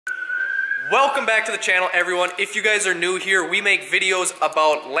Welcome back to the channel, everyone. If you guys are new here, we make videos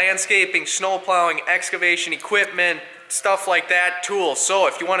about landscaping, snow plowing, excavation equipment, stuff like that, tools. So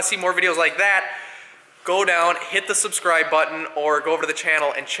if you want to see more videos like that, go down, hit the subscribe button, or go over to the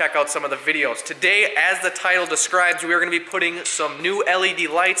channel and check out some of the videos. Today, as the title describes, we are going to be putting some new LED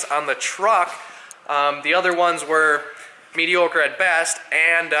lights on the truck. The other ones were mediocre at best,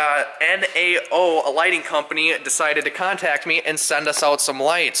 and NAO, a lighting company, decided to contact me and send us out some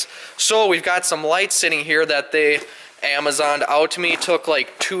lights. So we've got some lights sitting here that they Amazoned out to me. It took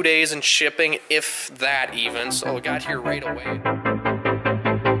like 2 days in shipping, if that even, so it got here right away.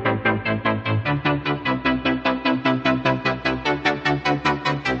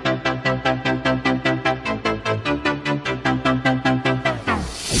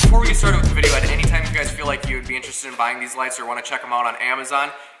 Before we get started with the video, at any time you guys feel like you would be interested in buying these lights or want to check them out on Amazon,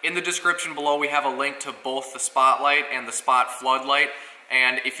 in the description below we have a link to both the spotlight and the spot floodlight.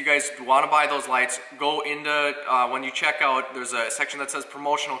 And if you guys want to buy those lights, go into, when you check out, there's a section that says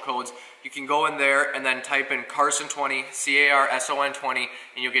promotional codes. You can go in there and then type in Carson20, CARSON20,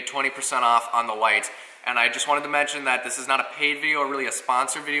 and you'll get 20% off on the lights. And I just wanted to mention that this is not a paid video or really a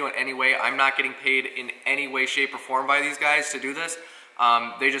sponsored video in any way. I'm not getting paid in any way, shape, or form by these guys to do this.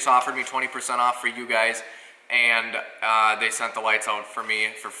 They just offered me 20% off for you guys, and they sent the lights out for me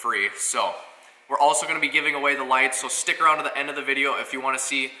for free. So we're also going to be giving away the lights, so stick around to the end of the video if you want to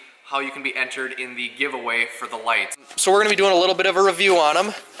see how you can be entered in the giveaway for the lights. So we're going to be doing a little bit of a review on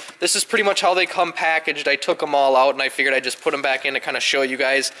them. This is pretty much how they come packaged. I took them all out and I figured I'd just put them back in to kind of show you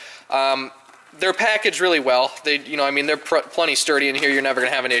guys. They're packaged really well. They, you know, I mean, they're plenty sturdy in here. You're never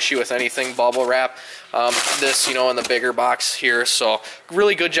gonna have an issue with anything bubble wrap. This, you know, in the bigger box here. So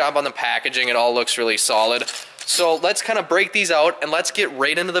really good job on the packaging. It all looks really solid. So let's kind of break these out and let's get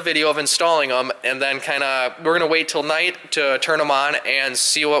right into the video of installing them. And then kind of, we're gonna wait till night to turn them on and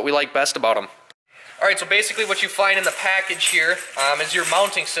see what we like best about them. All right, so basically what you find in the package here is your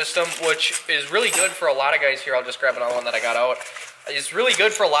mounting system, which is really good for a lot of guys here. I'll just grab another one that I got out. It's really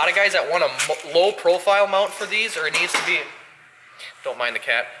good for a lot of guys that want a low profile mount for these, or it needs to be, don't mind the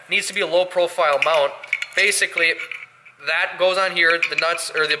cat, needs to be a low profile mount. Basically, that goes on here, the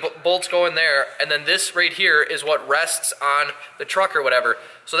nuts, or the bolts go in there, and then this right here is what rests on the truck or whatever.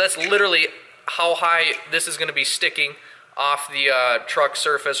 So that's literally how high this is gonna be sticking off the truck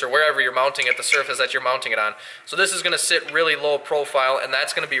surface or wherever you're mounting it, the surface that you're mounting it on. So this is going to sit really low profile, and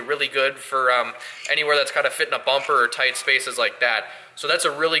that's going to be really good for anywhere that's kind of fit in a bumper or tight spaces like that. So that's a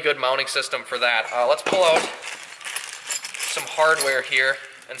really good mounting system for that. Let's pull out some hardware here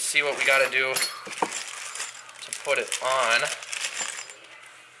and see what we got to do to put it on.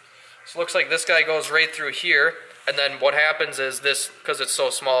 So it looks like this guy goes right through here. And then what happens is this, because it's so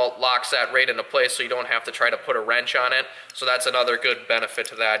small, locks that right into place, so you don't have to try to put a wrench on it. So that's another good benefit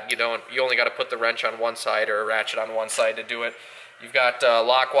to that. You only got to put the wrench on one side or a ratchet on one side to do it. You've got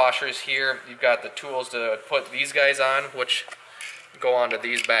lock washers here. You've got the tools to put these guys on, which go onto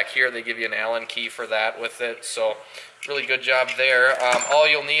these back here. They give you an Allen key for that with it. So really good job there. All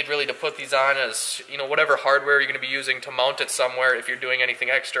you'll need really to put these on is, you know, whatever hardware you're going to be using to mount it somewhere if you're doing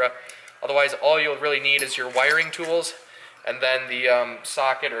anything extra. Otherwise, all you'll really need is your wiring tools and then the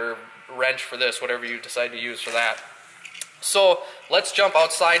socket or wrench for this, whatever you decide to use for that. So let's jump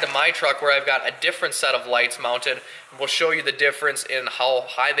outside to my truck where I've got a different set of lights mounted. We'll show you the difference in how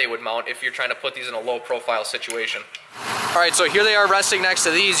high they would mount if you're trying to put these in a low profile situation. Alright, so here they are resting next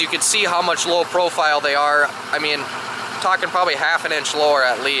to these. You can see how much low profile they are. I mean, talking probably ½ an inch lower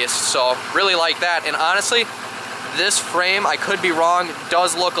at least. So really like that. And honestly, this frame, I could be wrong,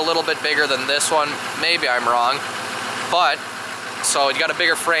 does look a little bit bigger than this one. Maybe I'm wrong. But, so you got a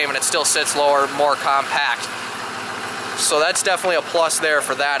bigger frame and it still sits lower, more compact. So that's definitely a plus there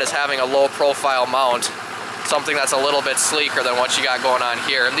for that, is having a low profile mount. Something that's a little bit sleeker than what you got going on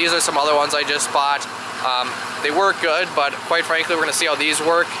here. And these are some other ones I just bought. They work good, but quite frankly, we're gonna see how these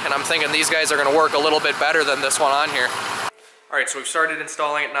work. And I'm thinking these guys are gonna work a little bit better than this one on here. All right, so we've started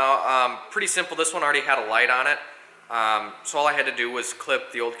installing it now. Pretty simple. This one already had a light on it. So all I had to do was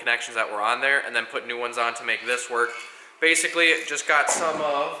clip the old connections that were on there and then put new ones on to make this work. Basically, just got some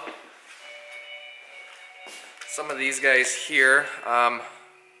of these guys here,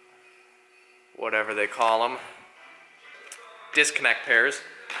 whatever they call them, disconnect pairs,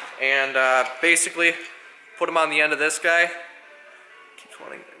 and basically put them on the end of this guy. Keeps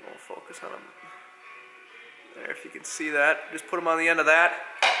wanting to focus on them. There, if you can see that, just put them on the end of that.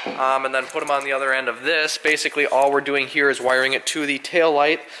 And then put them on the other end of this. Basically, all we're doing here is wiring it to the tail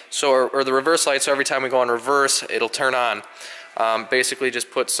light, so or the reverse light, so every time we go in reverse, it'll turn on. Basically, just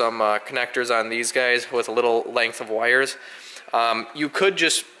put some connectors on these guys with a little length of wires. You could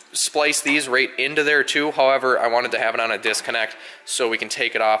just splice these right into there too. However, I wanted to have it on a disconnect so we can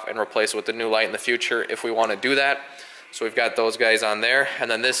take it off and replace it with the new light in the future if we want to do that. So we've got those guys on there,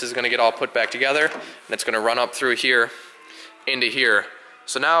 and then this is going to get all put back together, and it's going to run up through here into here.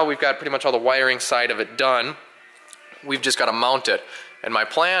 So now we've got pretty much all the wiring side of it done. We've just got to mount it. And my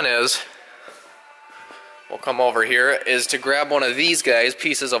plan is, we'll come over here, is to grab one of these guys,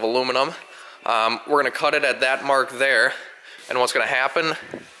 pieces of aluminum. We're going to cut it at that mark there, and what's going to happen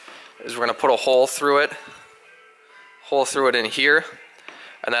is we're going to put a hole through it in here,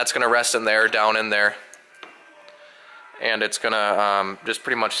 and that's going to rest in there, down in there. And it's going to just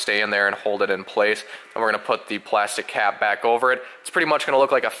pretty much stay in there and hold it in place. And we're going to put the plastic cap back over it. It's pretty much going to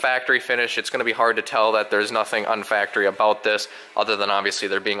look like a factory finish. It's going to be hard to tell that there's nothing unfactory about this, other than obviously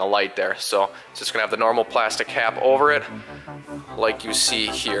there being a light there. So it's just going to have the normal plastic cap over it, like you see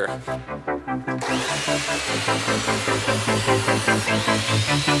here.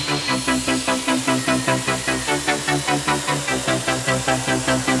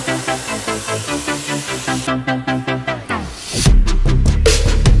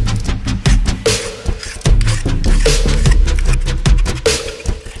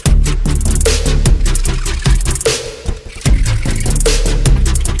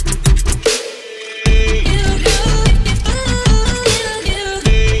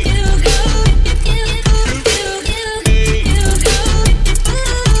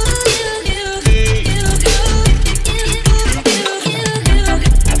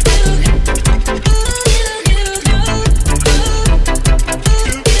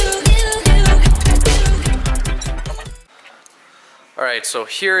 Alright, so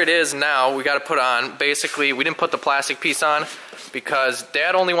here it is now. We got to put on, basically, we didn't put the plastic piece on because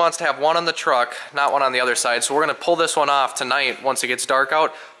Dad only wants to have one on the truck, not one on the other side. So we're going to pull this one off tonight once it gets dark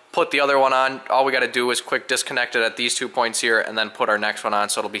out, put the other one on. All we got to do is quick disconnect it at these 2 points here and then put our next one on,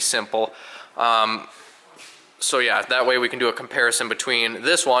 so it'll be simple. So yeah, that way we can do a comparison between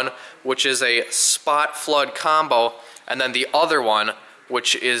this one, which is a spot flood combo, and then the other one,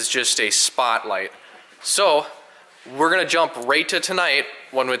 which is just a spotlight. So we're going to jump right to tonight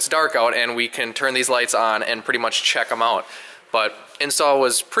when it's dark out and we can turn these lights on and pretty much check them out. But install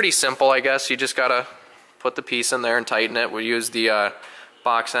was pretty simple, I guess. You just got to put the piece in there and tighten it. We use the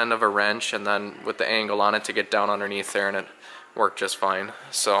box end of a wrench and then with the angle on it to get down underneath there, and it worked just fine.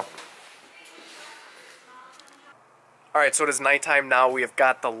 So, alright, so it is nighttime now. We have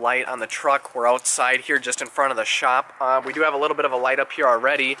got the light on the truck. We're outside here just in front of the shop. We do have a little bit of a light up here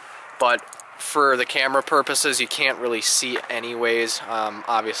already, but for the camera purposes, you can't really see anyways,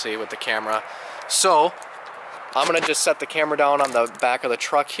 obviously with the camera. So I'm gonna just set the camera down on the back of the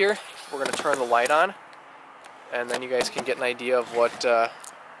truck here. We're gonna turn the light on, and then you guys can get an idea of what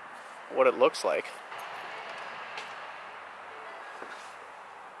it looks like.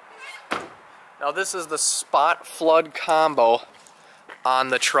 Now this is the spot flood combo on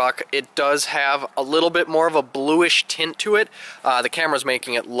the truck. It does have a little bit more of a bluish tint to it. The camera's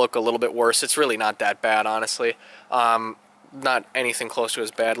making it look a little bit worse. It's really not that bad, honestly. Not anything close to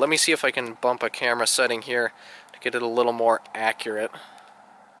as bad. Let me see if I can bump a camera setting here to get it a little more accurate.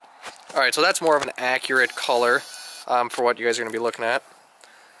 Alright, so that's more of an accurate color for what you guys are going to be looking at.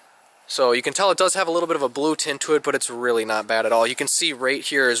 So you can tell it does have a little bit of a blue tint to it, but it's really not bad at all. You can see right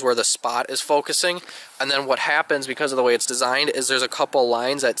here is where the spot is focusing, and then what happens because of the way it's designed is there's a couple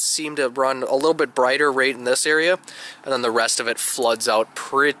lines that seem to run a little bit brighter right in this area, and then the rest of it floods out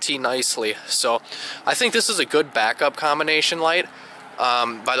pretty nicely. So I think this is a good backup combination light.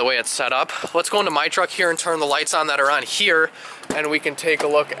 By the way it's set up. Let's go into my truck here and turn the lights on that are on here, and we can take a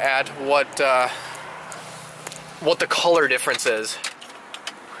look at what the color difference is.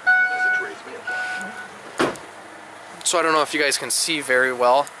 So I don't know if you guys can see very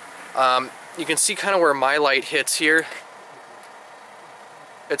well. You can see kind of where my light hits here.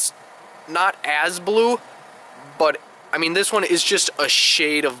 It's not as blue, but I mean this one is just a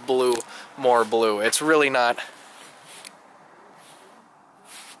shade of blue, more blue. It's really not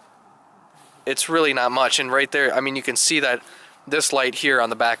much. And right there, I mean you can see that this light here on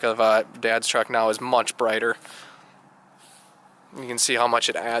the back of Dad's truck now is much brighter. You can see how much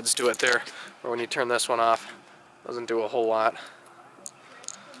it adds to it there. Or when you turn this one off, doesn't do a whole lot.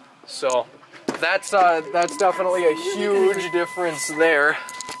 So that's definitely a huge difference there.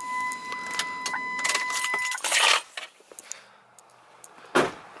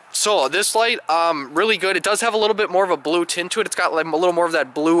 So this light, really good. It does have a little bit more of a blue tint to it. It's got like a little more of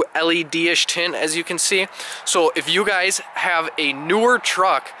that blue LED-ish tint, as you can see. So if you guys have a newer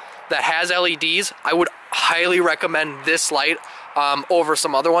truck that has LEDs, I would highly recommend this light over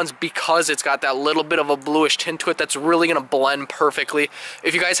some other ones because it's got that little bit of a bluish tint to it that's really going to blend perfectly.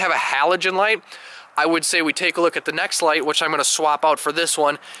 If you guys have a halogen light, I would say we take a look at the next light, which I'm going to swap out for this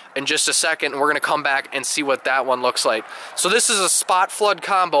one in just a second, and we're going to come back and see what that one looks like. So this is a spot flood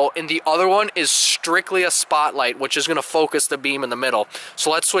combo, and the other one is strictly a spotlight, which is going to focus the beam in the middle.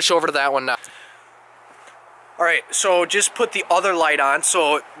 So let's switch over to that one now. Alright, so just put the other light on.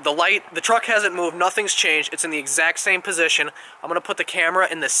 So the truck hasn't moved, nothing's changed, it's in the exact same position. I'm going to put the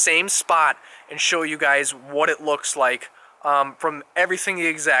camera in the same spot and show you guys what it looks like. From everything the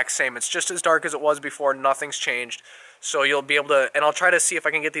exact same. It's just as dark as it was before, nothing's changed. So you'll be able to, and I'll try to see if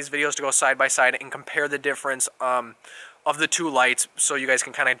I can get these videos to go side by side and compare the difference of the two lights so you guys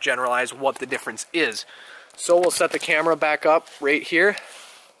can kind of generalize what the difference is. So we'll set the camera back up right here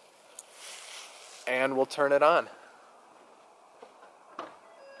and we'll turn it on.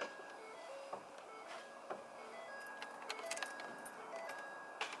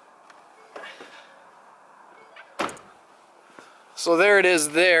 So there it is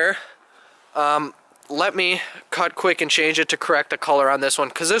there. Let me cut quick and change it to correct the color on this one,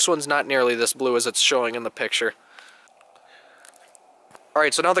 because this one's not nearly this blue as it's showing in the picture.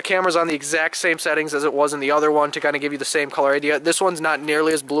 Alright, so now the camera's on the exact same settings as it was in the other one to kind of give you the same color idea. This one's not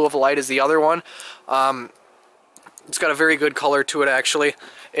nearly as blue of a light as the other one. It's got a very good color to it actually.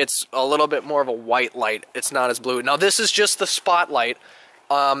 It's a little bit more of a white light. It's not as blue. Now this is just the spotlight.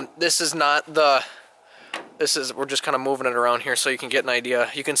 This is not the... we're just kind of moving it around here so you can get an idea.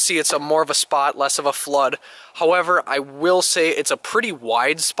 You can see it's more of a spot, less of a flood. However, I will say it's a pretty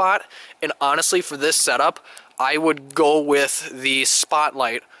wide spot, and honestly for this setup, I would go with the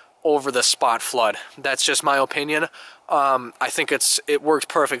spotlight over the spot flood. That's just my opinion. I think it works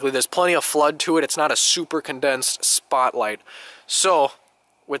perfectly. There's plenty of flood to it. It's not a super condensed spotlight. So,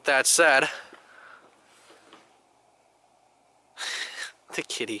 with that said, the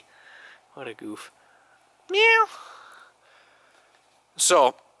kitty, what a goof. Meow.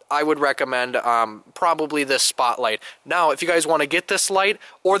 So I would recommend probably this spotlight. Now if you guys want to get this light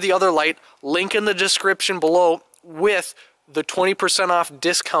or the other light, link in the description below with the 20% off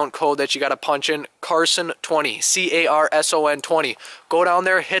discount code that you got to punch in, Carson20, C-A-R-S-O-N 20. Go down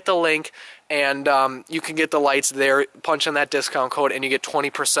there, hit the link, and you can get the lights there, punch in that discount code, and you get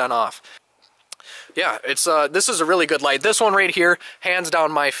 20% off. Yeah, this is a really good light. This one right here, hands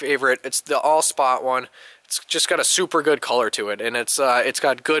down my favorite. It's the all spot one. It's just got a super good color to it, and it's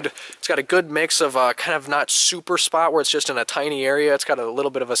got a good mix of kind of not super spot where it's just in a tiny area. It's got a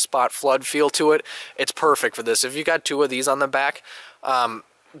little bit of a spot flood feel to it. It's perfect for this. If you got two of these on the back,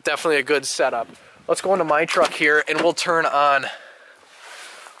 definitely a good setup. Let's go into my truck here and we'll turn on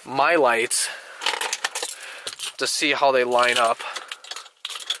my lights to see how they line up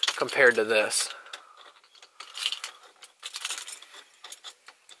compared to this.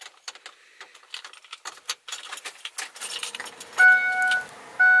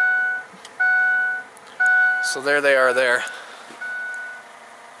 So there they are there.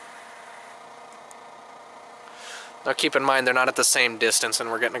 Now keep in mind they're not at the same distance and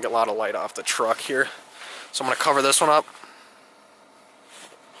we're getting a lot of light off the truck here. So I'm going to cover this one up.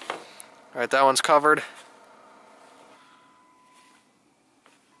 Alright, that one's covered.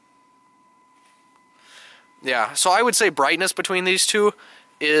 Yeah, so I would say brightness between these two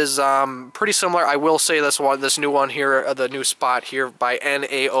is pretty similar. I will say this new one here, the new spot here by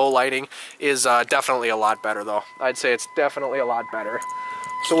NAO lighting is definitely a lot better though. I'd say it's definitely a lot better.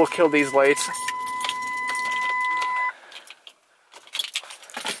 So we'll kill these lights.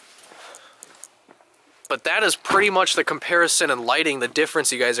 But that is pretty much the comparison in lighting, the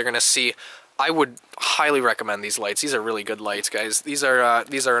difference you guys are going to see. I would highly recommend these lights. These are really good lights, guys. These are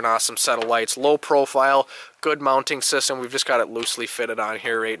an awesome set of lights. Low profile, good mounting system. We've just got it loosely fitted on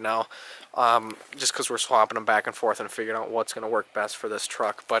here right now, just because we're swapping them back and forth and figuring out what's going to work best for this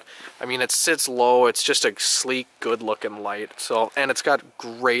truck. But I mean, it sits low. It's just a sleek, good-looking light. So, and it's got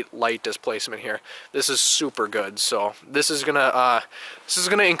great light displacement here. This is super good. So this is gonna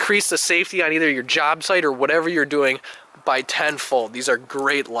increase the safety on either your job site or whatever you're doing by tenfold. These are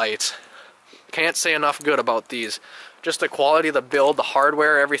great lights. Can't say enough good about these. Just the quality of the build, the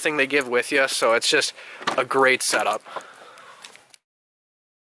hardware, everything they give with you, so it's just a great setup.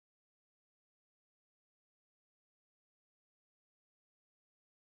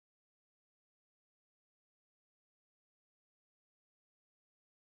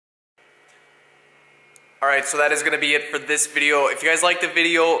 Alright, so that is going to be it for this video. If you guys like the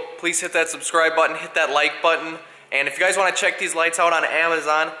video, please hit that subscribe button, hit that like button, and if you guys want to check these lights out on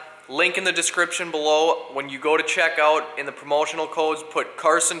Amazon, Link in the description below. When you go to checkout, in the promotional codes, put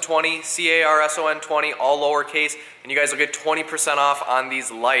Carson20, CARSON20, all lowercase, and you guys will get 20% off on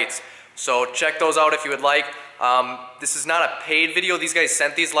these lights. So check those out if you would like. This is not a paid video. These guys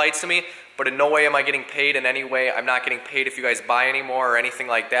sent these lights to me, but in no way am I getting paid in any way. I'm not getting paid if you guys buy any more or anything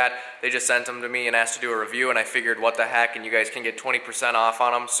like that. They just sent them to me and asked to do a review, and I figured what the heck, and you guys can get 20% off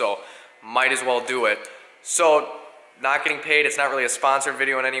on them, so might as well do it. So not getting paid. It's not really a sponsored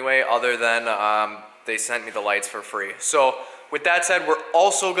video in any way other than they sent me the lights for free. So with that said, we're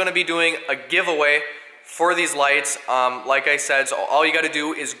also going to be doing a giveaway for these lights. Like I said, so all you got to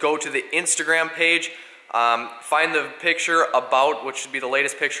do is go to the Instagram page, find the picture about, which should be the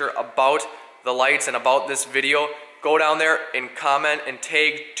latest picture about the lights and about this video. Go down there and comment and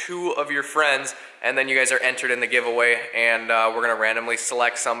tag 2 of your friends, and then you guys are entered in the giveaway, and we're going to randomly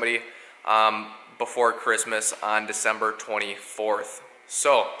select somebody before Christmas on December 24th.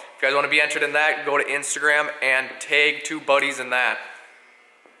 So if you guys want to be entered in that, go to Instagram and tag 2 buddies in that.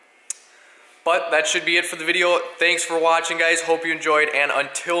 But that should be it for the video. Thanks for watching, guys. Hope you enjoyed, and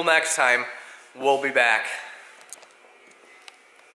until next time, we'll be back.